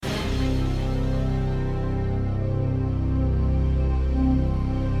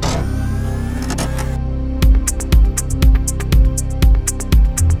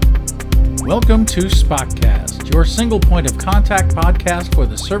Welcome to Spotcast, your single point of contact podcast for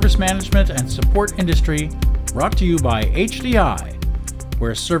the service management and support industry, brought to you by HDI,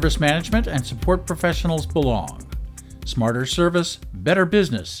 where service management and support professionals belong. Smarter service, better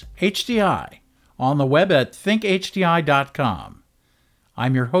business, HDI, on the web at thinkhdi.com.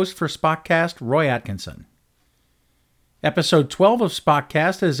 I'm your host for Spotcast, Roy Atkinson. Episode 12 of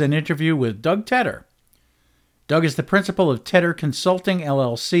Spotcast is an interview with Doug Tedder. Doug is the principal of Tedder Consulting,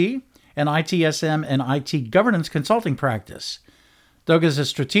 LLC, an ITSM and IT governance consulting practice. Doug is a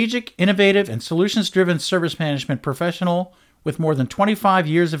strategic, innovative, and solutions-driven service management professional with more than 25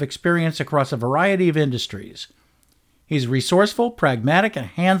 years of experience across a variety of industries. He's a resourceful, pragmatic, and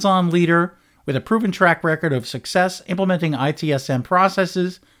hands-on leader with a proven track record of success implementing ITSM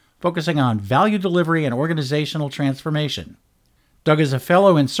processes, focusing on value delivery and organizational transformation. Doug is a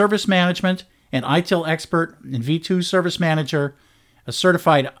fellow in service management, an ITIL expert in V2 service manager, a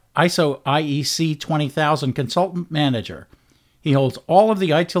certified ISO IEC 20000 consultant manager. He holds all of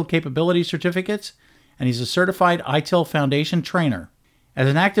the ITIL capability certificates, and he's a certified ITIL Foundation trainer. As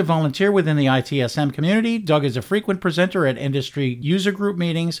an active volunteer within the ITSM community, Doug is a frequent presenter at industry user group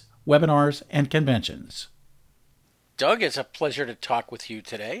meetings, webinars, and conventions. Doug, it's a pleasure to talk with you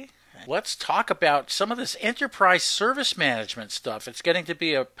today. Let's talk about some of this enterprise service management stuff. It's getting to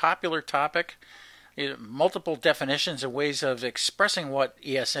be a popular topic. Multiple definitions and ways of expressing what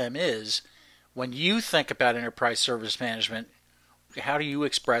ESM is. When you think about enterprise service management, how do you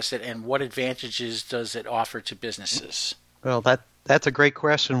express it, and what advantages does it offer to businesses? Well, that's a great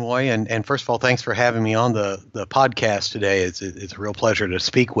question, Roy. And first of all, thanks for having me on the podcast today. It's a real pleasure to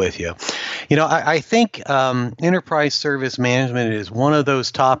speak with you. You know, I think enterprise service management is one of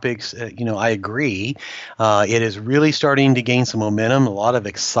those topics, I agree. It is really starting to gain some momentum, a lot of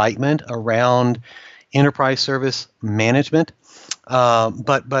excitement around enterprise service management.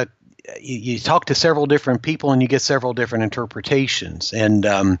 But you talk to several different people and you get several different interpretations. And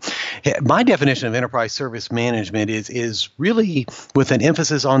my definition of enterprise service management is really with an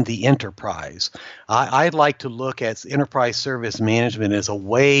emphasis on the enterprise. I'd like to look at enterprise service management as a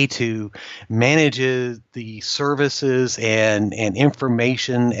way to manage the services and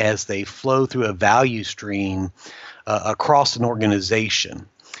information as they flow through a value stream across an organization.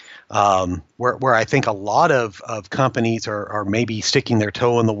 Where I think a lot of companies are maybe sticking their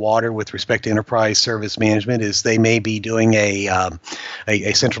toe in the water with respect to enterprise service management is they may be doing a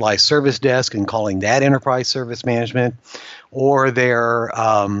centralized service desk and calling that enterprise service management, or they're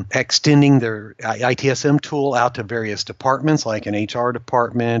extending their ITSM tool out to various departments like an HR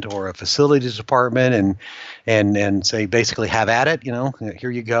department or a facilities department and say basically have at it,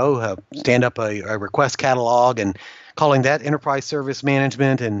 here you go, stand up a request catalog and calling that enterprise service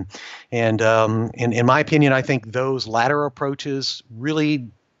management. And in my opinion, I think those latter approaches really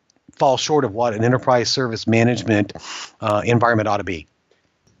fall short of what an enterprise service management environment ought to be.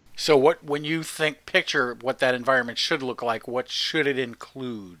 So when you picture what that environment should look like, what should it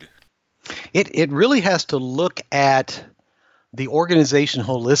include? It really has to look at the organization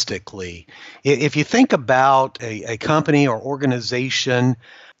holistically. If you think about a company or organization,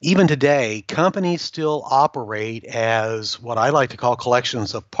 even today, companies still operate as what I like to call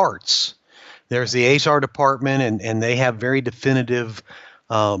collections of parts. There's the HR department, and they have very definitive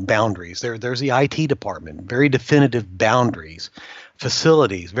boundaries. There's the IT department, very definitive boundaries.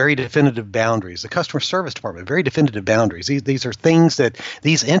 Facilities, very definitive boundaries. The customer service department, very definitive boundaries. These are things that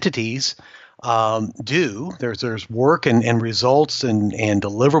these entities do. There's work and results and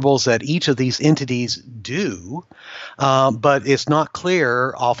deliverables that each of these entities do, but it's not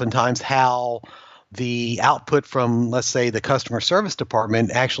clear oftentimes how the output from, let's say, the customer service department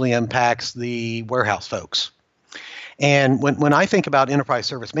actually impacts the warehouse folks. And when I think about enterprise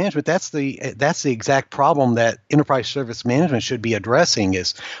service management, that's the exact problem that enterprise service management should be addressing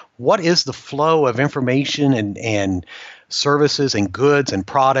is what is the flow of information and services and goods and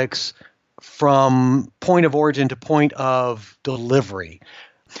products from point of origin to point of delivery.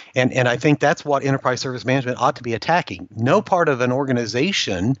 And I think that's what enterprise service management ought to be attacking. No part of an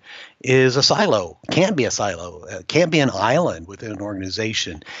organization is a silo, can't be a silo, can't be an island within an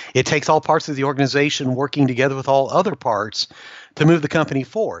organization. It takes all parts of the organization working together with all other parts to move the company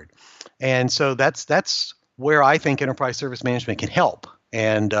forward. And so that's where I think enterprise service management can help,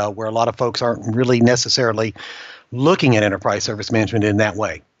 and where a lot of folks aren't really necessarily looking at enterprise service management in that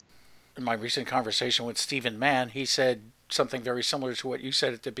way. In my recent conversation with Stephen Mann, he said something very similar to what you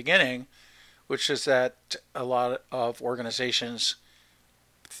said at the beginning, which is that a lot of organizations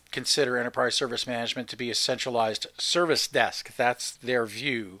consider enterprise service management to be a centralized service desk. That's their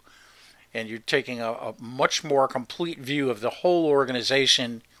view. And you're taking a much more complete view of the whole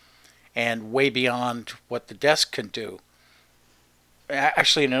organization and way beyond what the desk can do.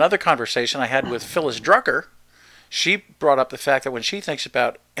 Actually, in another conversation I had with Phyllis Drucker, she brought up the fact that when she thinks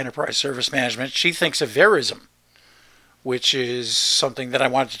about enterprise service management, she thinks of Verism, which is something that I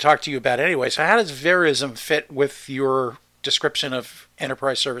wanted to talk to you about anyway. So how does Verism fit with your description of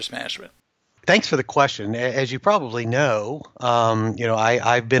enterprise service management? Thanks for the question. As you probably know,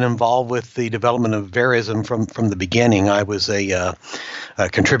 I've been involved with the development of Verism from the beginning. I was a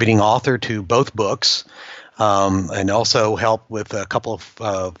contributing author to both books, and also helped with a couple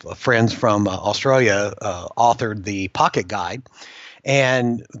of friends from Australia authored the Pocket Guide.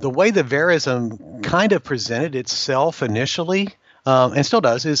 And the way that Verism kind of presented itself initially, and still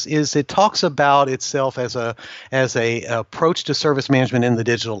does, is it talks about itself as a approach to service management in the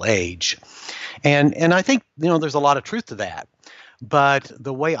digital age, and I think there's a lot of truth to that. But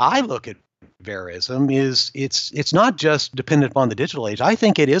the way I look at Verism is it's not just dependent upon the digital age. I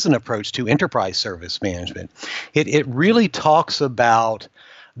think it is an approach to enterprise service management. It really talks about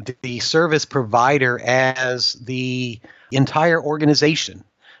the service provider as the entire organization,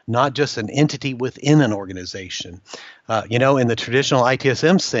 not just an entity within an organization. In the traditional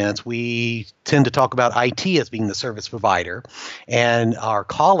ITSM sense, we tend to talk about IT as being the service provider and our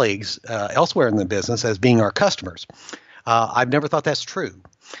colleagues elsewhere in the business as being our customers. I've never thought that's true.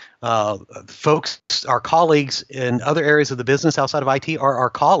 Folks, our colleagues in other areas of the business outside of IT are our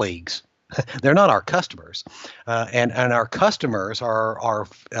colleagues. They're not our customers. And our customers are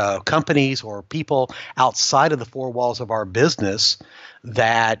companies or people outside of the four walls of our business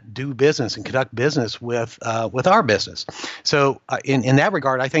that do business and conduct business with our business. So in that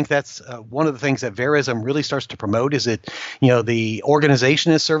regard, I think that's one of the things that Verism really starts to promote is that, the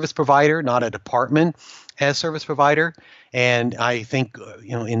organization as service provider, not a department as service provider. And I think,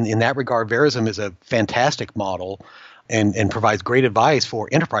 in that regard, Verism is a fantastic model and provides great advice for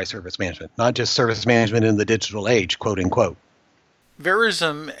enterprise service management, not just service management in the digital age, quote unquote.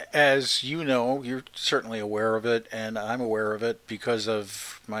 Verism, as you know, you're certainly aware of it, and I'm aware of it because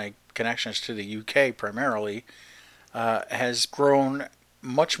of my connections to the UK primarily, has grown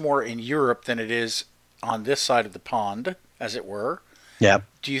much more in Europe than it is on this side of the pond, as it were. Yeah.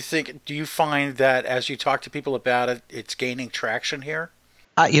 Do you find that as you talk to people about it, it's gaining traction here?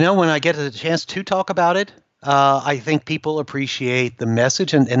 When I get a chance to talk about it, I think people appreciate the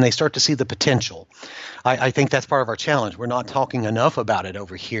message and they start to see the potential. I think that's part of our challenge. We're not talking enough about it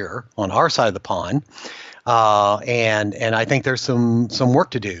over here on our side of the pond. And I think there's some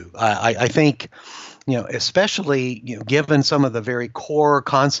work to do. I think, especially, given some of the very core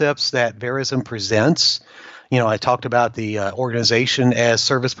concepts that Verism presents. I talked about the organization as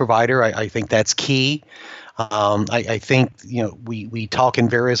service provider. I think that's key. I think, we talk in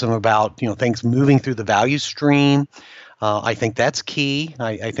Verism about, things moving through the value stream. I think that's key.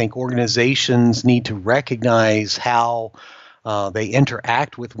 I think organizations need to recognize how they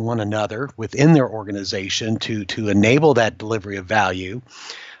interact with one another within their organization to enable that delivery of value.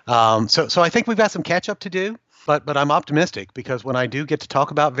 So I think we've got some catch up to do. But I'm optimistic because when I do get to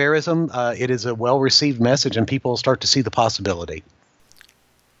talk about Verism, it is a well-received message and people start to see the possibility.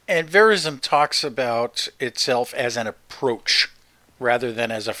 And Verism talks about itself as an approach rather than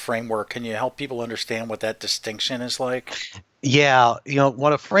as a framework. Can you help people understand what that distinction is like? Yeah,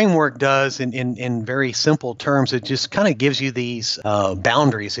 what a framework does in very simple terms, it just kind of gives you these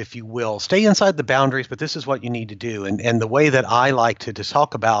boundaries, if you will. Stay inside the boundaries, but this is what you need to do. And the way that I like to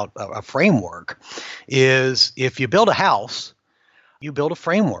talk about a framework is if you build a house, you build a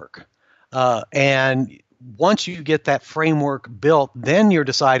framework. And once you get that framework built, then you're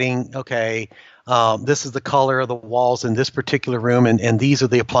deciding, okay, this is the color of the walls in this particular room, and these are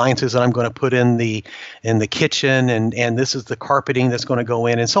the appliances that I'm going to put in the kitchen, and this is the carpeting that's going to go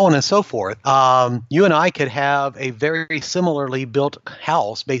in, and so on and so forth. You and I could have a very similarly built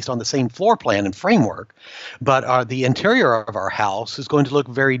house based on the same floor plan and framework, but the interior of our house is going to look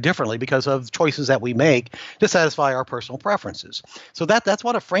very differently because of choices that we make to satisfy our personal preferences. So that's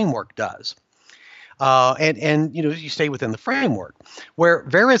what a framework does. And you stay within the framework. Where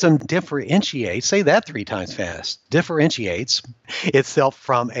Verism differentiates, say that 3 times fast, differentiates itself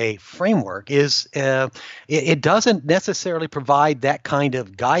from a framework is it doesn't necessarily provide that kind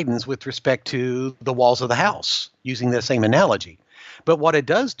of guidance with respect to the walls of the house, using the same analogy. But what it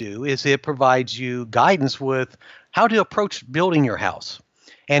does do is it provides you guidance with how to approach building your house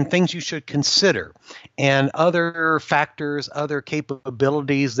and things you should consider, and other factors, other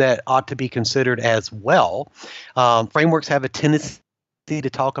capabilities that ought to be considered as well. Frameworks have a tendency to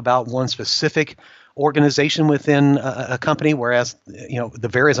talk about one specific organization within a company, whereas the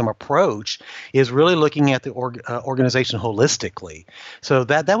Verism approach is really looking at the organization holistically. So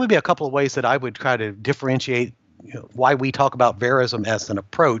that would be a couple of ways that I would try to differentiate why we talk about Verism as an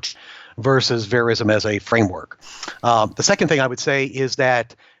approach versus Verism as a framework. The second thing I would say is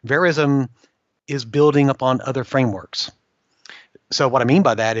that Verism is building upon other frameworks. So what I mean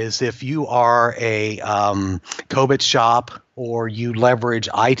by that is if you are a COBIT shop, or you leverage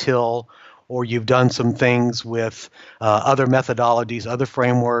ITIL, or you've done some things with other methodologies, other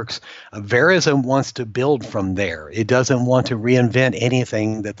frameworks, Verism wants to build from there. It doesn't want to reinvent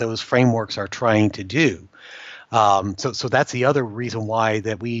anything that those frameworks are trying to do. So that's the other reason why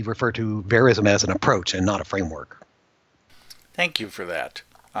that we refer to Verism as an approach and not a framework. Thank you for that.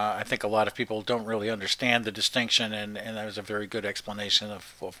 I think a lot of people don't really understand the distinction, and that was a very good explanation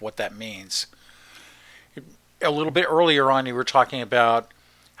of what that means. A little bit earlier on, you were talking about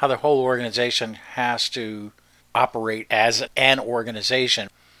how the whole organization has to operate as an organization.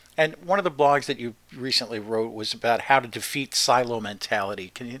 And one of the blogs that you recently wrote was about how to defeat silo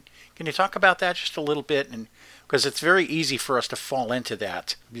mentality. Can you talk about that just a little bit? And because it's very easy for us to fall into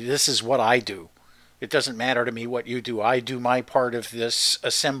that. This is what I do. It doesn't matter to me what you do. I do my part of this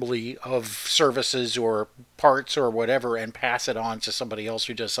assembly of services or parts or whatever and pass it on to somebody else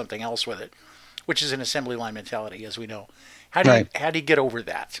who does something else with it, which is an assembly line mentality, as we know. How do you get over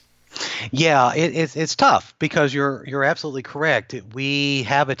that? Yeah, it's tough because you're absolutely correct. We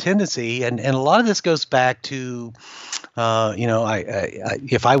have a tendency, and a lot of this goes back to,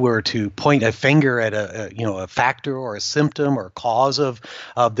 if I were to point a finger at a factor or a symptom or cause of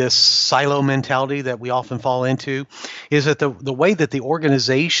this silo mentality that we often fall into, is that the way that the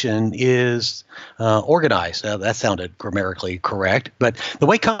organization is organized. That sounded grammatically correct, but the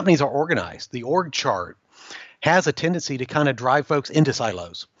way companies are organized, the org chart, has a tendency to kind of drive folks into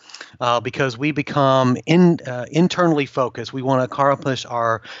silos. Because we become internally focused. We want to accomplish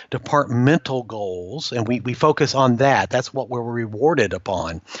our departmental goals, and we focus on that. That's what we're rewarded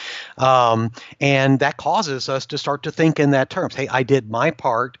upon. And that causes us to start to think in that terms. Hey, I did my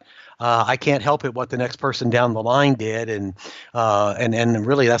part. I can't help it what the next person down the line did. And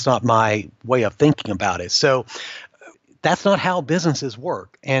really, that's not my way of thinking about it. So that's not how businesses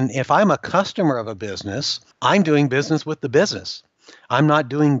work. And if I'm a customer of a business, I'm doing business with the business. I'm not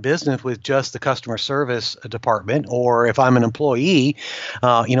doing business with just the customer service department, or if I'm an employee,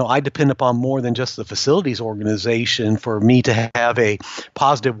 I depend upon more than just the facilities organization for me to have a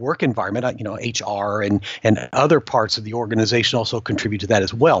positive work environment. HR and other parts of the organization also contribute to that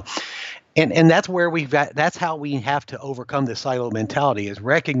as well. And that's where that's how we have to overcome the silo mentality, is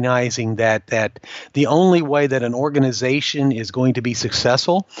recognizing that the only way that an organization is going to be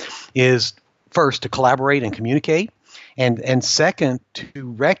successful is first to collaborate and communicate. And second,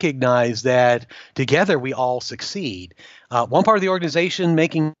 to recognize that together we all succeed. One part of the organization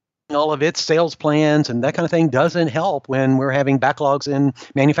making all of its sales plans and that kind of thing doesn't help when we're having backlogs in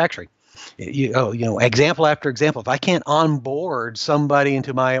manufacturing. Example after example. If I can't onboard somebody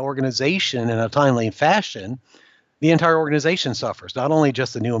into my organization in a timely fashion, the entire organization suffers. Not only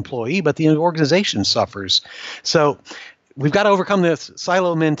just the new employee, but the organization suffers. So we've got to overcome this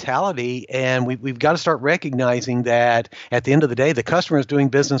silo mentality, and we've got to start recognizing that at the end of the day, the customer is doing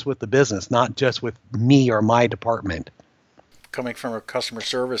business with the business, not just with me or my department. Coming from a customer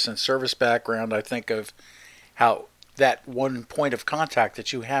service and service background, I think of how that one point of contact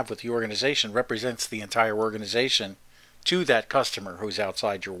that you have with the organization represents the entire organization to that customer who's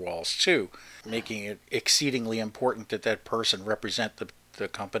outside your walls too, making it exceedingly important that that person represent the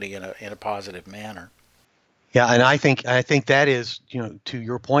company in a positive manner. Yeah, and I think that is, to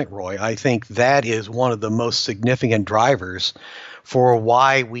your point, Roy, I think that is one of the most significant drivers for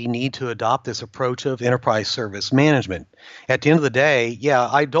why we need to adopt this approach of enterprise service management. At the end of the day,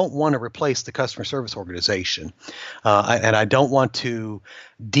 I don't want to replace the customer service organization, and I don't want to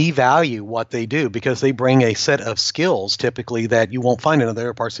devalue what they do, because they bring a set of skills typically that you won't find in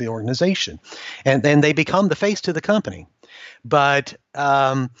other parts of the organization, and then they become the face to the company. But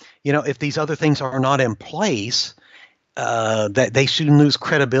if these other things are not in place, that they soon lose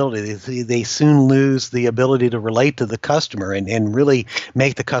credibility. They soon lose the ability to relate to the customer and really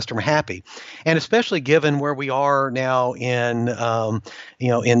make the customer happy. And especially given where we are now in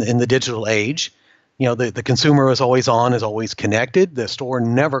the digital age, the consumer is always on, is always connected. The store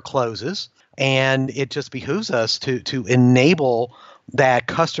never closes, and it just behooves us to enable that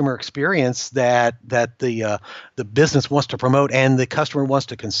customer experience that the business wants to promote and the customer wants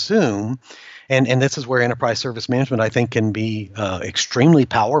to consume. And this is where enterprise service management, I think, can be extremely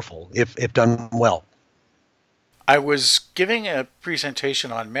powerful if done well. I was giving a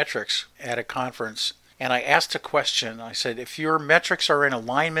presentation on metrics at a conference, and I asked a question. I said, if your metrics are in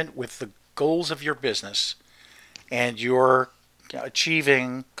alignment with the goals of your business and you're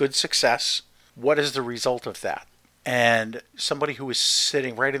achieving good success, what is the result of that? And somebody who was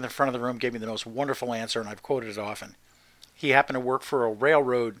sitting right in the front of the room gave me the most wonderful answer, and I've quoted it often. He happened to work for a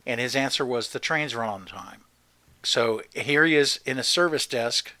railroad, and his answer was, the trains run on time. So here he is in a service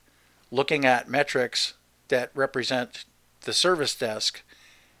desk looking at metrics that represent the service desk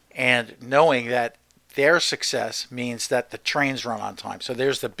and knowing that their success means that the trains run on time. So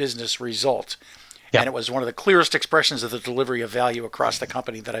there's the business result. Yep. And it was one of the clearest expressions of the delivery of value across the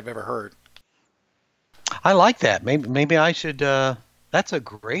company that I've ever heard. I like that. Maybe I should. That's a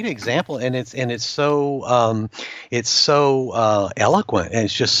great example, and it's so eloquent, and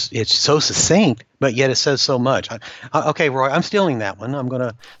it's so succinct, but yet it says so much. Okay, Roy, I'm stealing that one.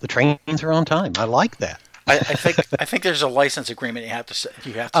 The trains are on time. I like that. I think there's a license agreement you have to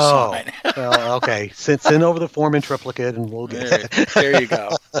sign. Well, okay. Send over the form in triplicate, and we'll get it. There you go.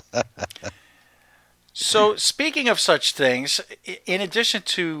 So speaking of such things, in addition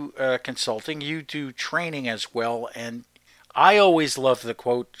to consulting, you do training as well. And I always love the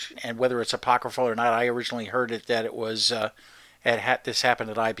quote, and whether it's apocryphal or not, I originally heard it that it was, this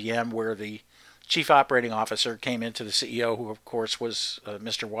happened at IBM, where the chief operating officer came into the CEO, who of course was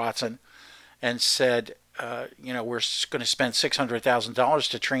Mr. Watson, and said, we're going to spend $600,000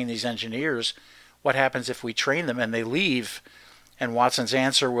 to train these engineers. What happens if we train them and they leave? And Watson's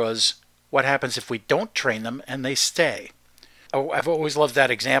answer was, what happens if we don't train them and they stay? Oh, I've always loved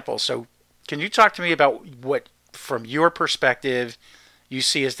that example. So can you talk to me about what, from your perspective, you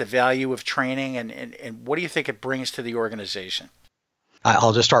see as the value of training, and what do you think it brings to the organization?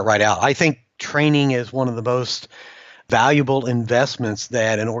 I'll just start right out. I think training is one of the most valuable investments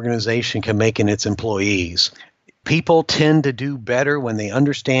that an organization can make in its employees. People tend to do better when they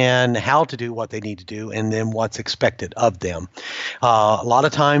understand how to do what they need to do and then what's expected of them. A lot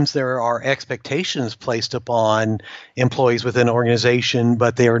of times there are expectations placed upon employees within an organization,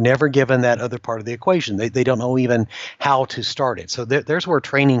 but they are never given that other part of the equation. They don't know even how to start it. So there's where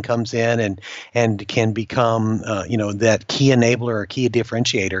training comes in and can become that key enabler or key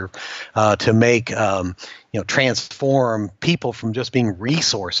differentiator to make transform people from just being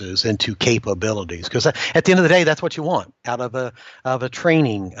resources into capabilities. Because at the end of the day, that's what you want out of a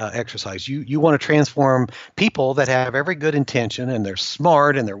training exercise. You want to transform people that have every good intention and they're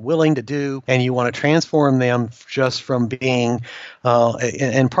smart and they're willing to do, and you want to transform them just from being,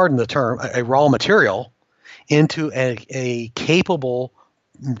 and pardon the term, a raw material into a capable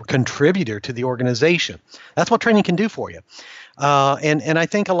contributor to the organization. That's what training can do for you. And I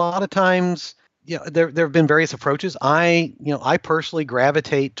think a lot of times, there have been various approaches. I personally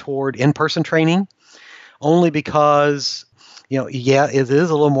gravitate toward in-person training only because, it is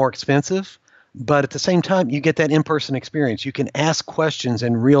a little more expensive, but at the same time, you get that in-person experience. You can ask questions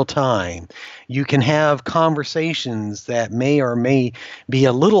in real time. You can have conversations that may or may be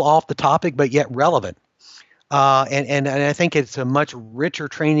a little off the topic, but yet relevant. And I think it's a much richer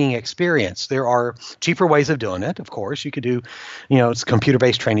training experience. There are cheaper ways of doing it. Of course, you could do, it's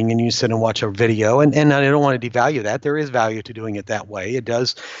computer-based training and you sit and watch a video. And I don't want to devalue that. There is value to doing it that way. It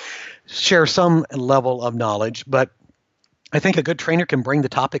does share some level of knowledge, but I think a good trainer can bring the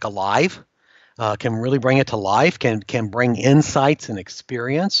topic alive, can really bring it to life, can bring insights and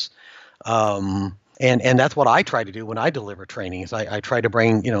experience. And that's what I try to do when I deliver training is I try to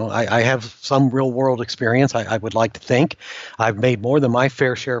bring, I have some real world experience. I would like to think I've made more than my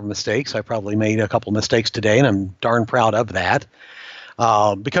fair share of mistakes. I probably made a couple mistakes today, and I'm darn proud of that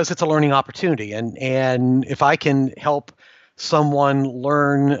because it's a learning opportunity. And if I can help someone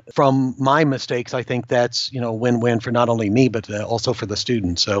learn from my mistakes, I think that's, win-win for not only me, but also for the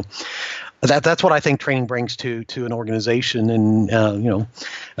student. So that's what I think training brings to an organization. And,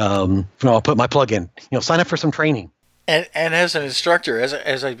 I'll put my plug in, sign up for some training. And as an instructor,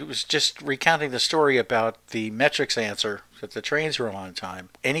 as I was just recounting the story about the metrics answer that the trains run on time,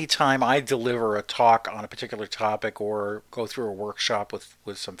 anytime I deliver a talk on a particular topic or go through a workshop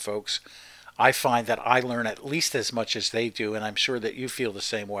with some folks, I find that I learn at least as much as they do, and I'm sure that you feel the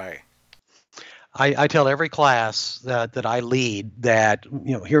same way. I tell every class that I lead that,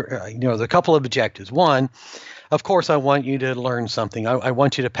 there's a couple of objectives. One, of course, I want you to learn something. I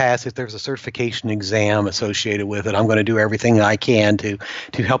want you to pass. If there's a certification exam associated with it, I'm going to do everything I can to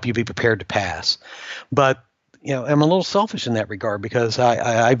help you be prepared to pass. But I'm a little selfish in that regard because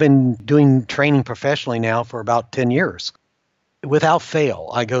I've been doing training professionally now for about 10 years. Without fail,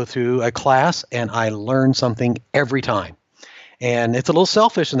 I go through a class and I learn something every time. And it's a little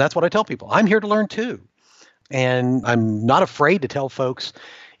selfish, and that's what I tell people. I'm here to learn too. And I'm not afraid to tell folks,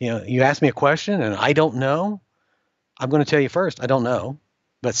 you ask me a question and I don't know, I'm going to tell you first, I don't know.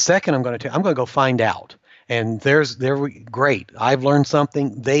 But second, I'm going to go find out. And great. I've learned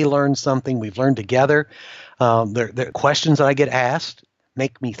something. They learned something. We've learned together. The questions that I get asked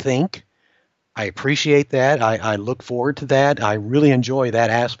make me think. I appreciate that. I look forward to that. I really enjoy that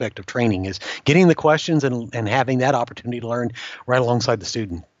aspect of training, is getting the questions and having that opportunity to learn right alongside the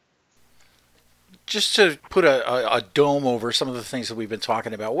student. Just to put a dome over some of the things that we've been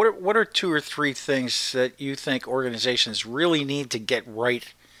talking about, what are two or three things that you think organizations really need to get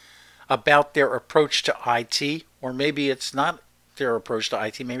right about their approach to IT? Or maybe it's not their approach to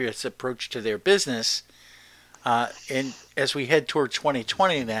IT, maybe it's approach to their business. And as we head toward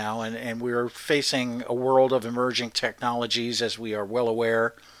 2020 now, and we're facing a world of emerging technologies, as we are well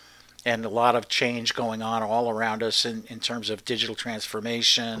aware, and a lot of change going on all around us in terms of digital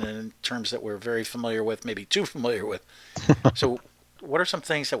transformation and in terms that we're very familiar with, maybe too familiar with. So what are some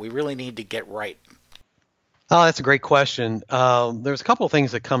things that we really need to get right? Oh, that's a great question. There's a couple of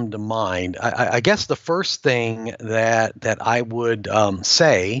things that come to mind. I guess the first thing that I would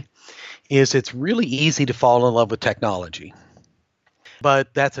say is it's really easy to fall in love with technology.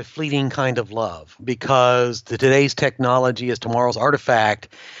 But that's a fleeting kind of love, because today's technology is tomorrow's artifact,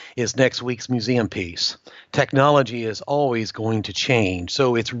 is next week's museum piece. Technology is always going to change.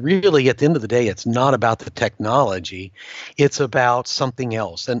 So it's really, at the end of the day, it's not about the technology. It's about something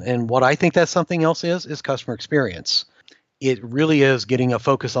else. And what I think that something else is customer experience. It really is getting a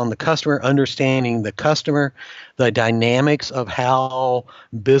focus on the customer, understanding the customer, the dynamics of how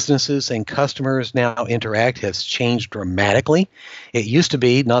businesses and customers now interact has changed dramatically. It used to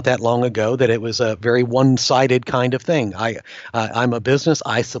be not that long ago that it was a very one-sided kind of thing. I'm a business.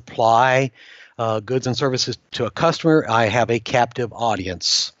 I supply goods and services to a customer. I have a captive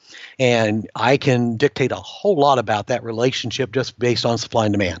audience. And I can dictate a whole lot about that relationship just based on supply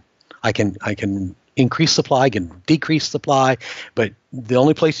and demand. I can increase supply, can decrease supply, but the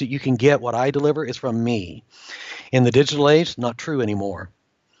only place that you can get what I deliver is from me. In the digital age, not true anymore.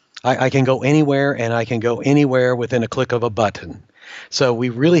 I can go anywhere, and I can go anywhere within a click of a button. So we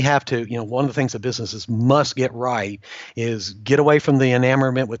really have to, one of the things that businesses must get right is get away from the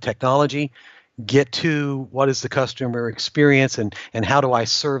enamorment with technology, get to what is the customer experience, and how do I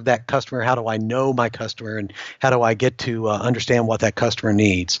serve that customer? How do I know my customer, and how do I get to understand what that customer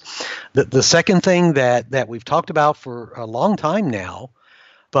needs? The second thing that we've talked about for a long time now,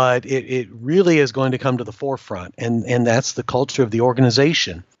 but it really is going to come to the forefront, and that's the culture of the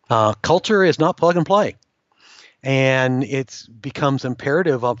organization. Culture is not plug and play. And it becomes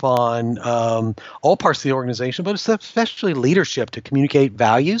imperative upon all parts of the organization, but especially leadership, to communicate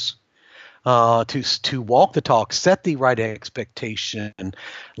values, to walk the talk, set the right expectation,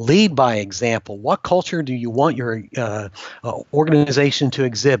 lead by example. What culture do you want your organization to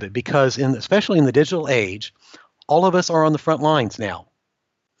exhibit? Because especially in the digital age, all of us are on the front lines now.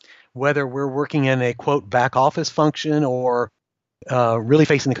 Whether we're working in a, quote, back office function or really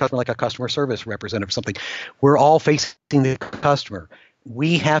facing the customer like a customer service representative or something, we're all facing the customer.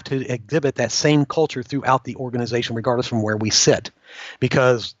 We have to exhibit that same culture throughout the organization, regardless from where we sit,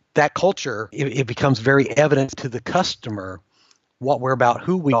 because that culture, it becomes very evident to the customer what we're about,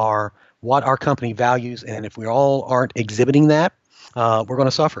 who we are, what our company values, and if we all aren't exhibiting that, we're going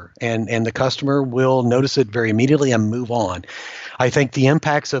to suffer, and the customer will notice it very immediately and move on. I think the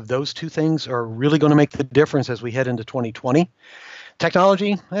impacts of those two things are really going to make the difference as we head into 2020.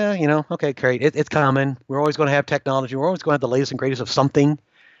 Technology, okay, great, it's coming. We're always going to have technology. We're always going to have the latest and greatest of something.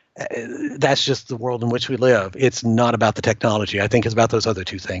 That's just the world in which we live. It's not about the technology. I think it's about those other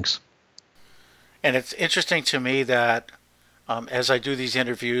two things. And it's interesting to me that as I do these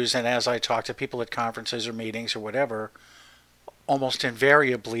interviews and as I talk to people at conferences or meetings or whatever, almost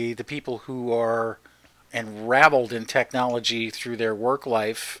invariably the people who are enraveled in technology through their work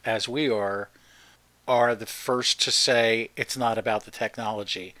life, as we are the first to say it's not about the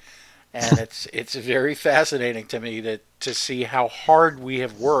technology. And it's very fascinating to me to see how hard we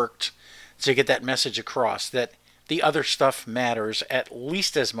have worked to get that message across, that the other stuff matters at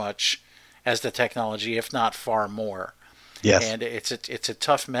least as much as the technology, if not far more. Yes. And it's a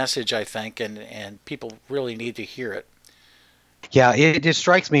tough message, I think, and people really need to hear it. Yeah, it just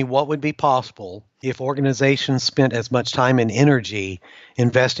strikes me what would be possible if organizations spent as much time and energy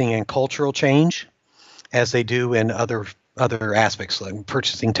investing in cultural change as they do in other aspects, like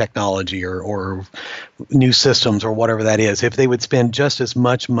purchasing technology or new systems or whatever that is. If they would spend just as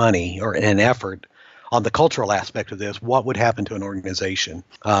much money or an effort on the cultural aspect of this, what would happen to an organization?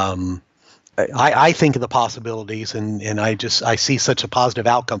 I think of the possibilities, and I see such a positive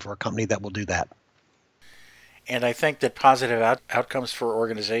outcome for a company that will do that. And I think that positive outcomes for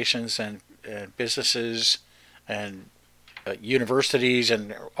organizations and businesses and universities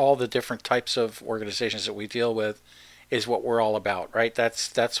and all the different types of organizations that we deal with is what we're all about, right?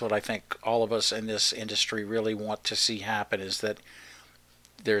 That's what I think all of us in this industry really want to see happen, is that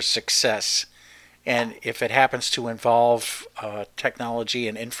there's success. And if it happens to involve technology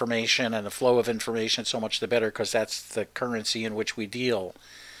and information and the flow of information, so much the better, because that's the currency in which we deal.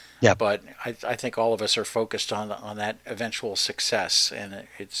 Yeah. But I think all of us are focused on that eventual success, and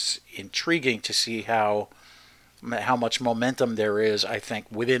it's intriguing to see how much momentum there is, I think,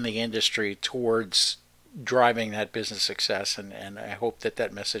 within the industry towards driving that business success, and I hope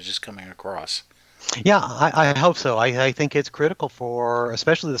that message is coming across. Yeah, I hope so. I think it's critical for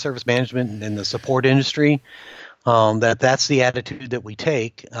especially the service management and the support industry, that's the attitude that we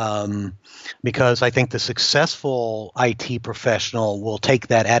take, because I think the successful IT professional will take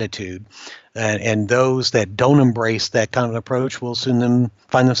that attitude, and those that don't embrace that kind of approach will soon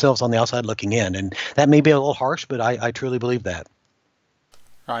find themselves on the outside looking in. And that may be a little harsh, but I truly believe that.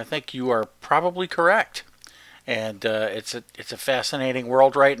 I think you are probably correct, and it's a fascinating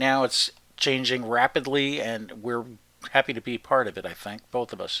world right now. It's changing rapidly, and we're happy to be part of it. I think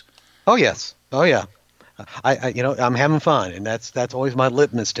both of us. Oh yes, oh yeah. I'm having fun, and that's always my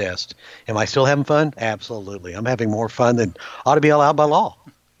litmus test. Am I still having fun? Absolutely. I'm having more fun than ought to be allowed by law.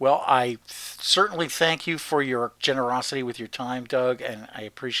 Well, I certainly thank you for your generosity with your time, Doug, and I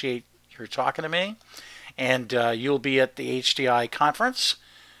appreciate your talking to me. And you'll be at the HDI conference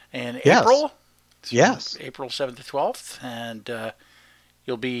in April. Yes. April 7th to 12th, and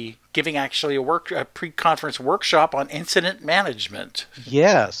you'll be giving actually a pre-conference workshop on incident management.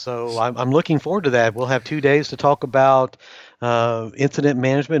 Yeah, so I'm looking forward to that. We'll have 2 days to talk about incident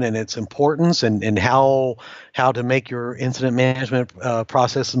management and its importance, and how to make your incident management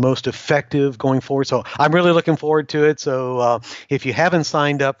process the most effective going forward. So I'm really looking forward to it. So if you haven't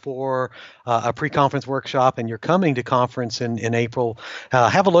signed up for a pre-conference workshop and you're coming to conference in April,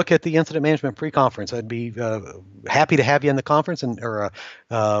 have a look at the incident management pre-conference. I'd be happy to have you in the conference or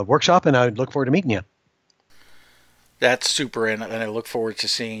workshop, and I'd look forward to meeting you. That's super, and I look forward to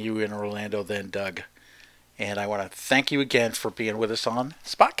seeing you in Orlando then, Doug. And I want to thank you again for being with us on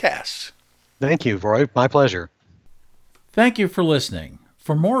Spotcast. Thank you, Roy. My pleasure. Thank you for listening.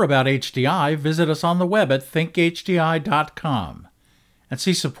 For more about HDI, visit us on the web at thinkhdi.com and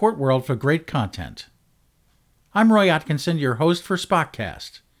see Support World for great content. I'm Roy Atkinson, your host for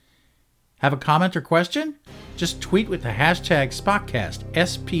Spotcast. Have a comment or question? Just tweet with the hashtag Spotcast,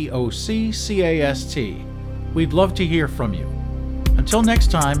 SPOCCAST. We'd love to hear from you. Until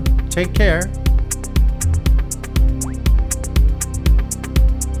next time, take care